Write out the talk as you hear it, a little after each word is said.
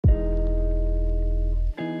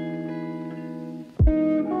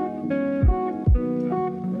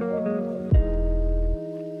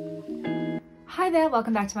there,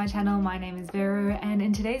 welcome back to my channel. My name is Vero, and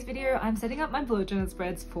in today's video I'm setting up my bullet journal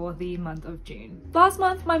spreads for the month of June. Last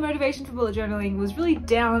month my motivation for bullet journaling was really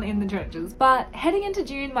down in the trenches, but heading into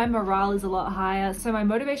June my morale is a lot higher, so my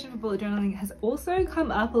motivation for bullet journaling has also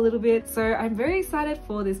come up a little bit, so I'm very excited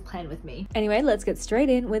for this plan with me. Anyway, let's get straight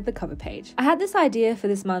in with the cover page. I had this idea for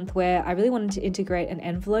this month where I really wanted to integrate an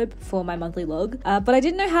envelope for my monthly log, but I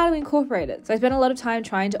didn't know how to incorporate it, so I spent a lot of time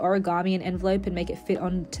trying to origami an envelope and make it fit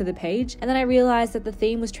onto the page, and then I realized that the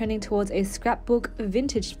theme was trending towards a scrapbook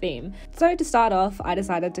vintage theme. So to start off, I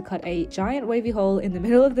decided to cut a giant wavy hole in the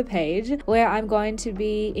middle of the page where I'm going to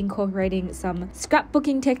be incorporating some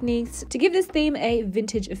scrapbooking techniques to give this theme a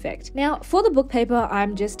vintage effect. Now for the book paper,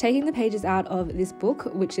 I'm just taking the pages out of this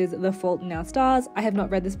book, which is The Fault in Our Stars. I have not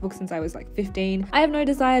read this book since I was like 15. I have no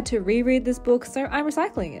desire to reread this book, so I'm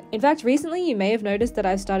recycling it. In fact, recently you may have noticed that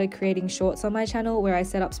I've started creating shorts on my channel where I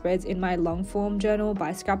set up spreads in my long form journal by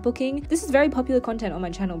scrapbooking. This is very popular content on my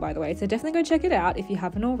channel, by the way, so definitely go check it out if you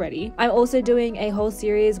haven't already. I'm also doing a whole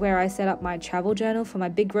series where I set up my travel journal for my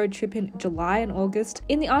big road trip in July and August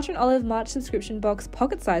in the Archer and Olive March subscription box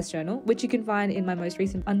pocket size journal, which you can find in my most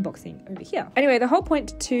recent unboxing over here. Anyway, the whole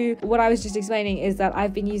point to what I was just explaining is that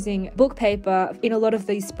I've been using book paper in a lot of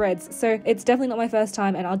these spreads, so it's definitely not my first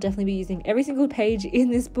time, and I'll definitely be using every single page in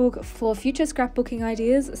this book for future scrapbooking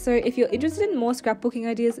ideas. So if you're interested in more scrapbooking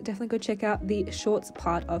ideas, definitely go check out the shorts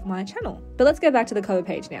part of my channel. But let's go back to the cover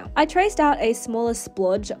page now. I traced out a smaller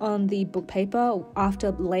splodge on the book paper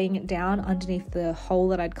after laying it down underneath the hole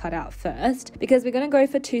that I'd cut out first, because we're going to go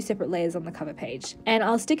for two separate layers on the cover page, and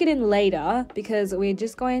I'll stick it in later because we're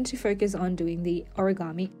just going to focus on doing the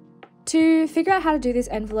origami. To figure out how to do this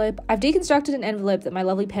envelope, I've deconstructed an envelope that my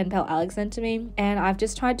lovely pen pal Alex sent to me, and I've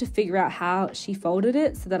just tried to figure out how she folded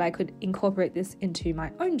it so that I could incorporate this into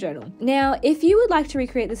my own journal. Now, if you would like to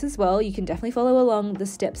recreate this as well, you can definitely follow along the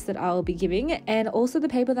steps that I'll be giving, and also the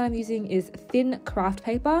paper that I'm using is thin craft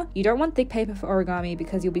paper. You don't want thick paper for origami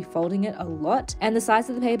because you'll be folding it a lot, and the size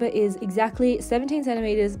of the paper is exactly 17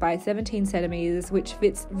 centimeters by 17 centimeters, which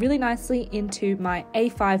fits really nicely into my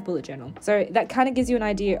A5 bullet journal. So that kind of gives you an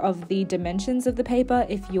idea of the dimensions of the paper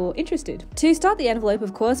if you're interested. To start the envelope,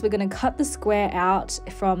 of course, we're going to cut the square out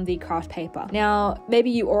from the craft paper. Now, maybe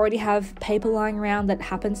you already have paper lying around that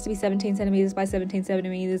happens to be 17 centimeters by 17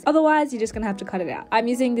 centimeters. Otherwise, you're just going to have to cut it out. I'm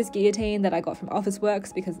using this guillotine that I got from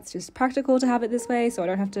Officeworks because it's just practical to have it this way, so I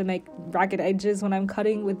don't have to make ragged edges when I'm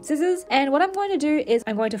cutting with scissors. And what I'm going to do is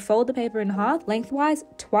I'm going to fold the paper in half lengthwise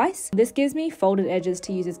twice. This gives me folded edges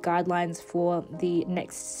to use as guidelines for the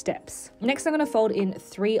next steps. Next, I'm going to fold in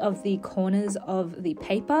 3 of the corners of the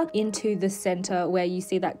paper into the center where you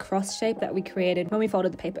see that cross shape that we created when we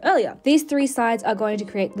folded the paper earlier. These 3 sides are going to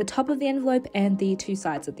create the top of the envelope and the 2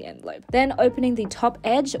 sides of the envelope. Then opening the top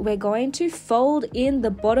edge, we're going to fold in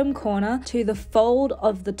the bottom corner to the fold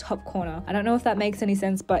of the top corner. I don't know if that makes any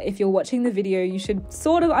sense, but if you're watching the video, you should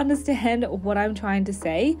sort of understand what I'm trying to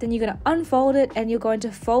say. Then you're going to unfold it and you're going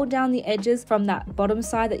to fold down the edges from that bottom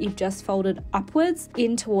side that you've just folded upwards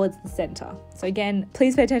in towards the center. So again,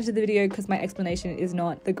 please pay attention to the video because my explanation is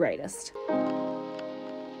not the greatest.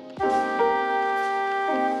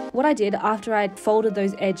 What I did after I'd folded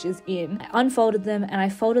those edges in, I unfolded them and I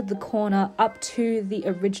folded the corner up to the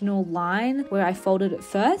original line where I folded it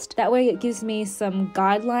first. That way it gives me some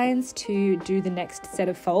guidelines to do the next set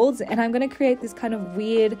of folds, and I'm going to create this kind of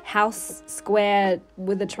weird house square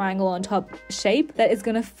with a triangle on top shape that is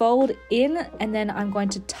going to fold in, and then I'm going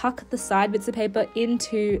to tuck the side bits of paper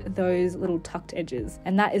into those little tucked edges,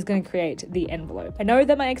 and that is going to create the envelope. I know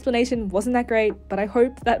that my explanation wasn't that great, but I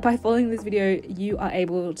hope that by following this video you are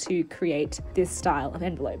able to create this style of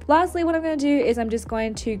envelope. Lastly, what I'm going to do is I'm just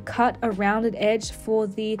going to cut a rounded edge for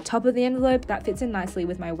the top of the envelope that fits in nicely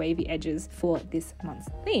with my wavy edges for this month's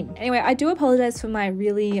theme. Anyway, I do apologize for my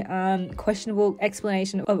really questionable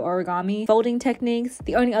explanation of origami folding techniques.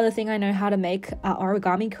 The only other thing I know how to make are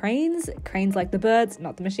origami cranes like the birds,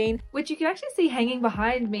 not the machine, which you can actually see hanging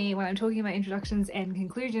behind me when I'm talking about introductions and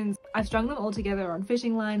conclusions. I've strung them all together on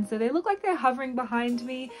fishing lines so they look like they're hovering behind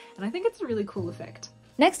me, and I think it's a really cool effect.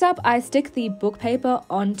 Next up, I stick the book paper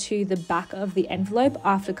onto the back of the envelope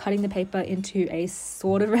after cutting the paper into a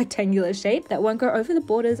sort of rectangular shape that won't go over the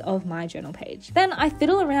borders of my journal page. Then I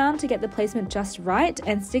fiddle around to get the placement just right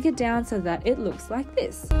and stick it down so that it looks like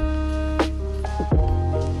this.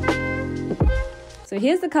 So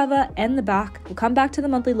here's the cover and the back. We'll come back to the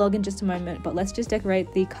monthly log in just a moment, but let's just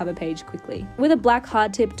decorate the cover page quickly. With a black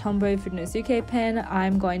hardtip Tombow Funosuke pen,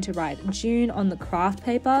 I'm going to write June on the craft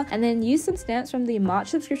paper and then use some stamps from the March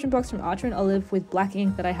subscription box from Archer and Olive with black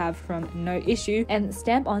ink that I have from No Issue and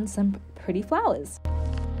stamp on some pretty flowers.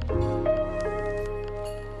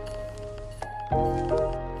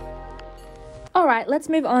 Alright, let's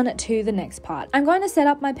move on to the next part. I'm going to set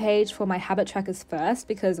up my page for my habit trackers first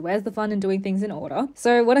because where's the fun in doing things in order?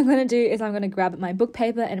 So what I'm going to do is I'm going to grab my book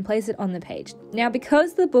paper and place it on the page. Now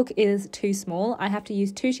because the book is too small, I have to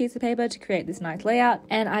use 2 sheets of paper to create this nice layout,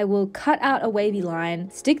 and I will cut out a wavy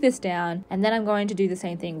line, stick this down, and then I'm going to do the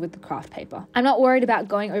same thing with the craft paper. I'm not worried about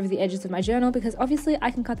going over the edges of my journal because obviously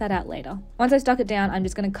I can cut that out later. Once I stuck it down, I'm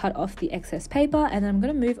just going to cut off the excess paper and then I'm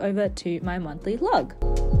going to move over to my monthly log.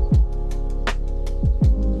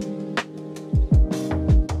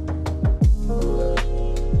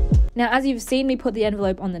 Now, as you've seen me put the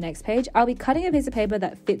envelope on the next page, I'll be cutting a piece of paper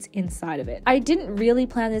that fits inside of it. I didn't really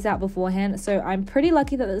plan this out beforehand, so I'm pretty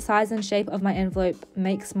lucky that the size and shape of my envelope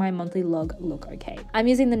makes my monthly log look okay. I'm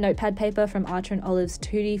using the notepad paper from Archer & Olive's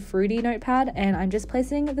Tutti Frutti notepad, and I'm just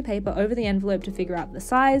placing the paper over the envelope to figure out the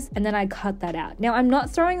size, and then I cut that out. Now, I'm not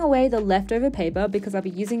throwing away the leftover paper because I'll be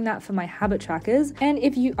using that for my habit trackers, and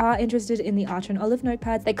if you are interested in the Archer & Olive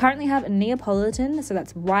notepads, they currently have Neapolitan, so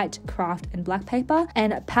that's white, craft, and black paper,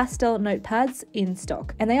 and pastel notepads in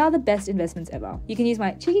stock, and they are the best investments ever. You can use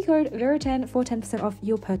my cheeky code VERO10 for 10% off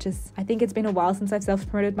your purchase. I think it's been a while since I've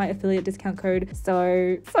self-promoted my affiliate discount code,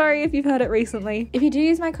 so sorry if you've heard it recently. If you do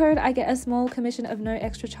use my code, I get a small commission of no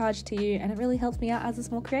extra charge to you, and it really helps me out as a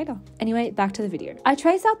small creator. Anyway, back to the video. I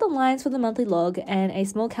trace out the lines for the monthly log, and a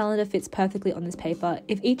small calendar fits perfectly on this paper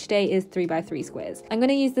if each day is 3x3 squares. I'm going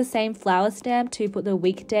to use the same flower stamp to put the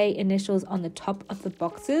weekday initials on the top of the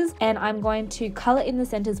boxes, and I'm going to color in the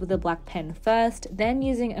centers with a black pen first, then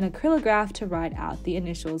using an acrylograph to write out the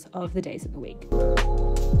initials of the days of the week.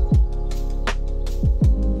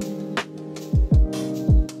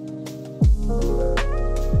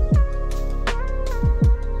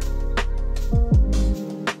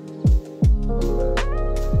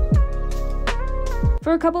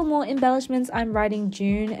 For a couple more embellishments, I'm writing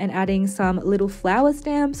June and adding some little flower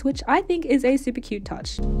stamps, which I think is a super cute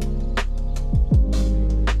touch.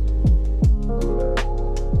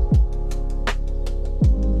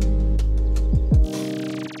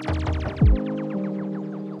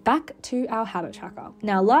 Back to our habit tracker.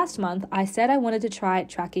 Now, last month, I said I wanted to try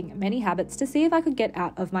tracking many habits to see if I could get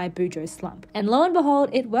out of my bujo slump. And lo and behold,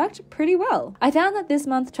 it worked pretty well. I found that this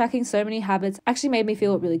month, tracking so many habits actually made me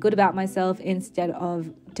feel really good about myself instead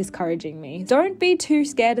of discouraging me. Don't be too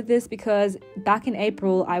scared of this because back in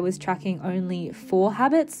April, I was tracking only 4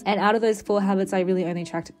 habits, and out of those 4 habits, I really only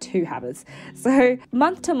tracked 2 habits. So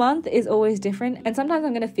month to month is always different, and sometimes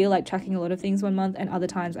I'm going to feel like tracking a lot of things one month, and other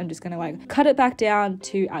times I'm just going to like cut it back down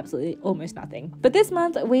to absolutely almost nothing. But this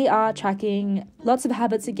month we are tracking lots of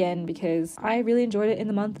habits again because I really enjoyed it in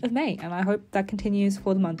the month of May, and I hope that continues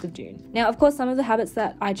for the month of June. Now, of course, some of the habits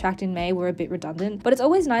that I tracked in May were a bit redundant, but it's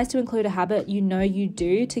always nice to include a habit you know you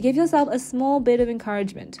do to give yourself a small bit of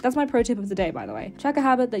encouragement. That's my pro tip of the day, by the way. Track a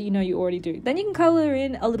habit that you know you already do. Then you can color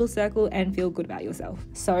in a little circle and feel good about yourself.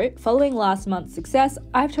 So, following last month's success,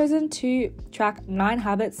 I've chosen to track 9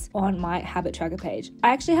 habits on my habit tracker page.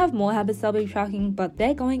 I actually have more habits I'll be tracking, but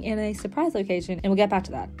they're going in a surprise location, and we'll get back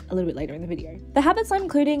to that a little bit later in the video. The habits I'm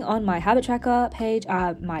including on my habit tracker page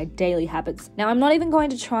are my daily habits. Now, I'm not even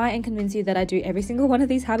going to try and convince you that I do every single one of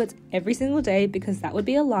these habits every single day because that would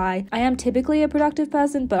be a lie. I am typically a productive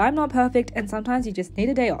person, but I'm not perfect, and sometimes you just need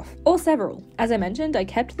a day off, or several. As I mentioned, I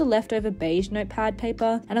kept the leftover beige notepad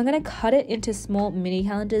paper, and I'm going to cut it into small mini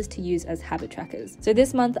calendars to use as habit trackers. So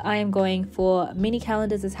this month I am going for mini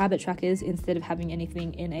calendars as habit trackers instead of having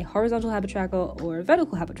anything in a horizontal habit tracker or a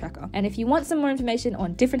vertical habit tracker. And if you want some more information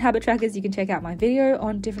on different habit trackers, you can check out my video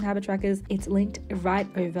on different habit trackers. It's linked right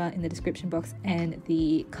over in the description box and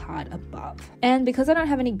the card above. And because I don't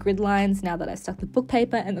have any grid lines now that I've stuck the book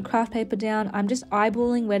paper and the craft paper down, I'm just eyeballing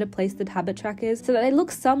where to place the habit trackers so that they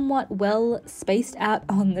look somewhat well spaced out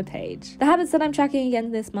on the page. The habits that I'm tracking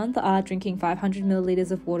again this month are drinking 500 milliliters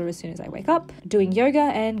of water as soon as I wake up, doing yoga,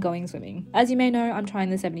 and going swimming. As you may know, I'm trying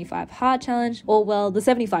the 75 hard challenge, or well, the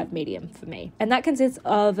 75 medium for me. And that consists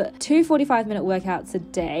of 2 45-minute workouts a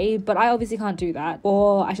day, but I obviously can't do that,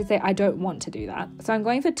 or I should say I don't want to do that. So I'm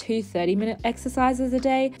going for 2 30-minute exercises a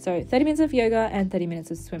day, so 30 minutes of yoga and 30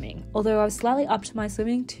 minutes of swimming. Although I've slightly upped my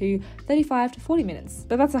swimming to 35 to 40 minutes,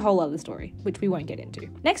 but that's a whole other story, which we won't get into.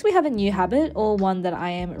 Next, we have a new habit, or one that I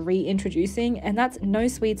am reintroducing, and that's no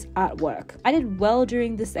sweets at work. I did well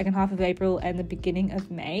during the second half of April and the beginning of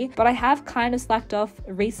May, but I have kind of slacked off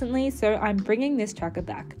recently, so I'm bringing this tracker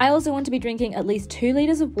back. I also want to be drinking at least 2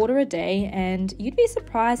 liters of water a day, and you'd be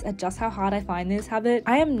surprised at just how hard I find this habit.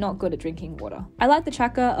 I am not good at drinking water. I like the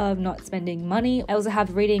tracker of not spending money. I also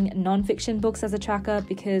have reading non-fiction books as a tracker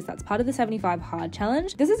because that's part of the 75 hard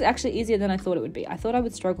challenge. This is actually easier than I thought it would be. I thought I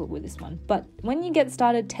would struggle with this one, but when you get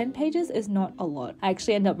started, 10 pages is not a lot. I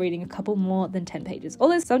actually end up reading a couple more than 10 pages,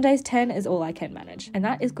 although some days 10 is all I can manage, and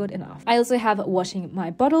that is good enough. I also have washing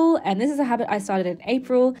my bottle, and this is a habit I started in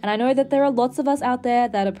April, and I know that there are lots of us out there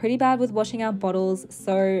that are pretty bad with washing our bottles,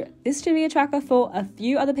 so this should be a tracker for a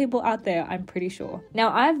few other people out there, I'm pretty sure. Now,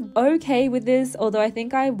 I'm okay with this, although I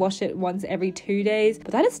think I wash it once every 2 days,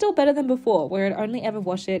 but that is still better than before, where I'd only ever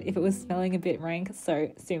wash it if it was smelling a bit rank,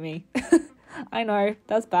 so sue me. I know,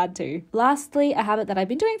 that's bad too. Lastly, a habit that I've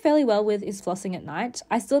been doing fairly well with is flossing at night.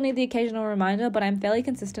 I still need the occasional reminder, but I'm fairly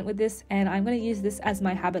consistent with this, and I'm going to use this as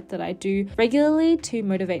my habit that I do regularly to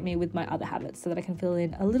motivate me with my other habits so that I can fill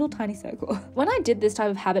in a little tiny circle. When I did this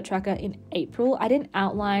type of habit tracker in April, I didn't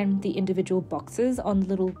outline the individual boxes on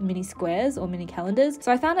little mini squares or mini calendars,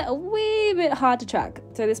 so I found it a wee bit hard to track.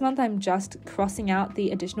 So this month I'm just crossing out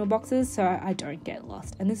the additional boxes so I don't get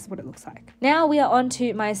lost, and this is what it looks like. Now we are on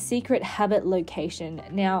to my secret habit location.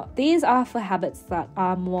 Now, these are for habits that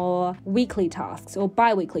are more weekly tasks or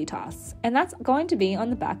bi-weekly tasks, and that's going to be on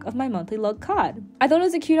the back of my monthly log card. I thought it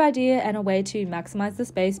was a cute idea and a way to maximize the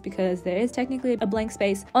space because there is technically a blank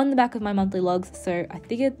space on the back of my monthly logs, so I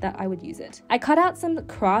figured that I would use it. I cut out some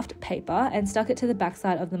craft paper and stuck it to the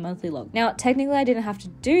backside of the monthly log. Now, technically I didn't have to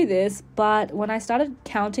do this, but when I started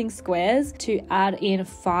counting squares to add in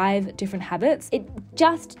 5 different habits, it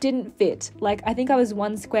just didn't fit. Like, I think I was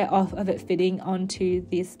 1 square off of it fitting onto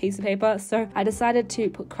this piece of paper, so I decided to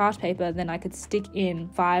put craft paper, then I could stick in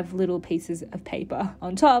 5 little pieces of paper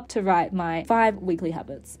on top to write my 5 weekly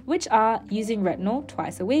habits, which are using retinol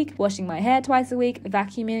twice a week, washing my hair twice a week,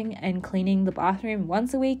 vacuuming and cleaning the bathroom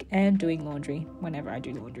once a week, and doing laundry whenever I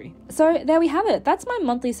do laundry. So there we have it. That's my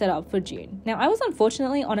monthly setup for June. Now, I was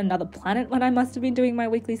unfortunately on another planet when I must have been doing my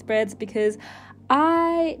weekly spreads because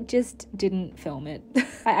I just didn't film it.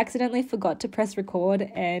 I accidentally forgot to press record,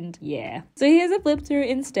 and yeah. So here's a flip through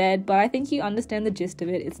instead, but I think you understand the gist of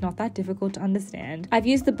it. It's not that difficult to understand. I've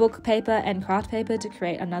used the book paper and craft paper to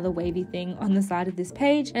create another wavy thing on the side of this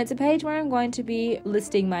page, and it's a page where I'm going to be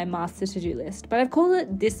listing my master to-do list, but I've called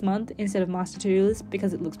it this month instead of master to-do list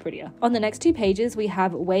because it looks prettier. On the next 2 pages, we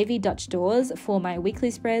have wavy Dutch doors for my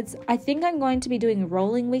weekly spreads. I think I'm going to be doing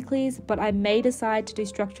rolling weeklies, but I may decide to do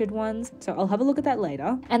structured ones, so I'll have a look at that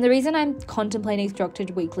later. And the reason I'm contemplating structured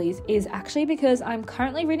weeklies is actually because I'm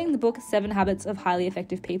currently reading the book 7 Habits of Highly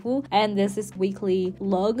Effective People, and there's this weekly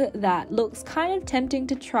log that looks kind of tempting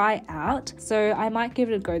to try out, so I might give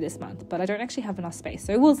it a go this month, but I don't actually have enough space,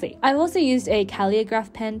 so we'll see. I've also used a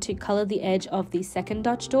calligraph pen to color the edge of the second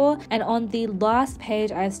Dutch door, and on the last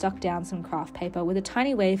page I have stuck down some craft paper with a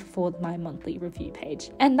tiny wave for my monthly review page.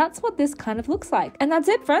 And that's what this kind of looks like. And that's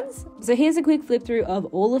it, friends. So here's a quick flip through of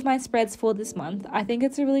all of my spreads for this month. I think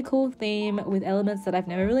it's a really cool theme with elements that I've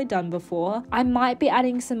never really done before. I might be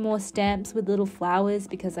adding some more stamps with little flowers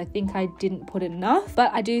because I think I didn't put enough,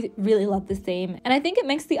 but I do really love this theme, and I think it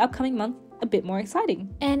makes the upcoming month a bit more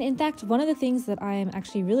exciting. And in fact, one of the things that I am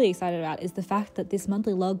actually really excited about is the fact that this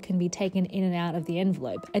monthly log can be taken in and out of the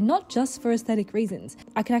envelope, and not just for aesthetic reasons.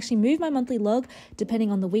 I can actually move my monthly log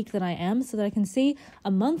depending on the week that I am so that I can see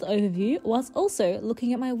a month overview whilst also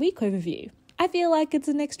looking at my week overview. I feel like it's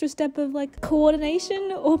an extra step of like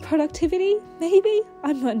coordination or productivity, maybe?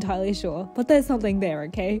 I'm not entirely sure, but there's something there,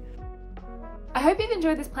 okay? I hope you've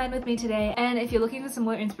enjoyed this plan with me today, and if you're looking for some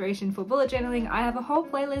more inspiration for bullet journaling, I have a whole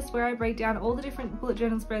playlist where I break down all the different bullet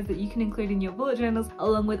journal spreads that you can include in your bullet journals,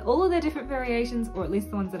 along with all of their different variations, or at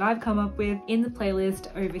least the ones that I've come up with, in the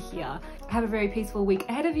playlist over here. Have a very peaceful week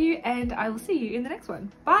ahead of you, and I will see you in the next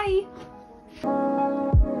one. Bye!